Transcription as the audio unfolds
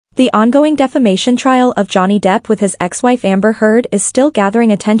The ongoing defamation trial of Johnny Depp with his ex-wife Amber Heard is still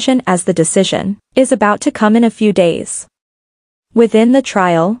gathering attention as the decision is about to come in a few days. Within the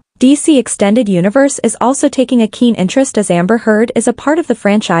trial, DC Extended Universe is also taking a keen interest as Amber Heard is a part of the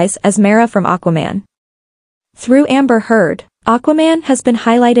franchise as Mera from Aquaman. Through Amber Heard, Aquaman has been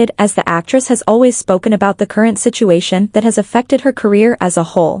highlighted as the actress has always spoken about the current situation that has affected her career as a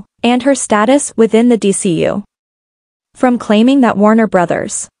whole, and her status within the DCU. From claiming that Warner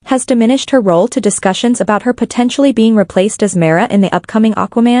Bros. Has diminished her role to discussions about her potentially being replaced as Mera in the upcoming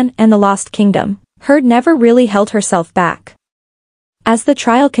Aquaman and the Lost Kingdom, Heard never really held herself back. As the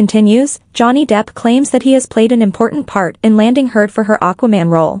trial continues, Johnny Depp claims that he has played an important part in landing Heard for her Aquaman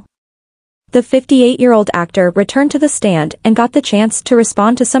role. The 58-year-old actor returned to the stand and got the chance to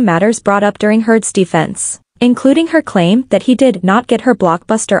respond to some matters brought up during Heard's defense, including her claim that he did not get her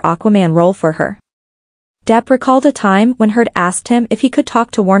blockbuster Aquaman role for her. Depp recalled a time when Heard asked him if he could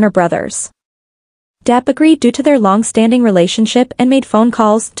talk to Warner Bros. Depp agreed due to their long-standing relationship and made phone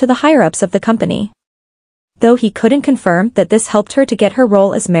calls to the higher-ups of the company. Though he couldn't confirm that this helped her to get her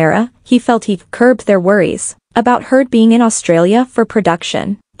role as Mera, he felt he curbed their worries about Heard being in Australia for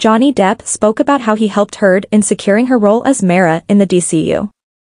production. Johnny Depp spoke about how he helped Heard in securing her role as Mera in the DCU.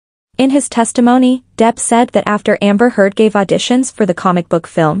 In his testimony, Depp said that after Amber Heard gave auditions for the comic book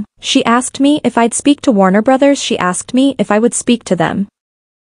film, she asked me if I'd speak to Warner Bros. She asked me if I would speak to them.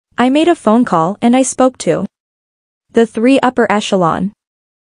 I made a phone call and I spoke to the three upper echelon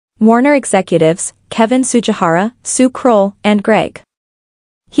Warner executives, Kevin Tsujihara, Sue Kroll, and Greg.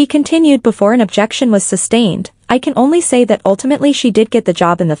 He continued before an objection was sustained. I can only say that ultimately she did get the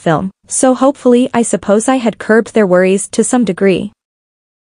job in the film, so hopefully I suppose I had curbed their worries to some degree.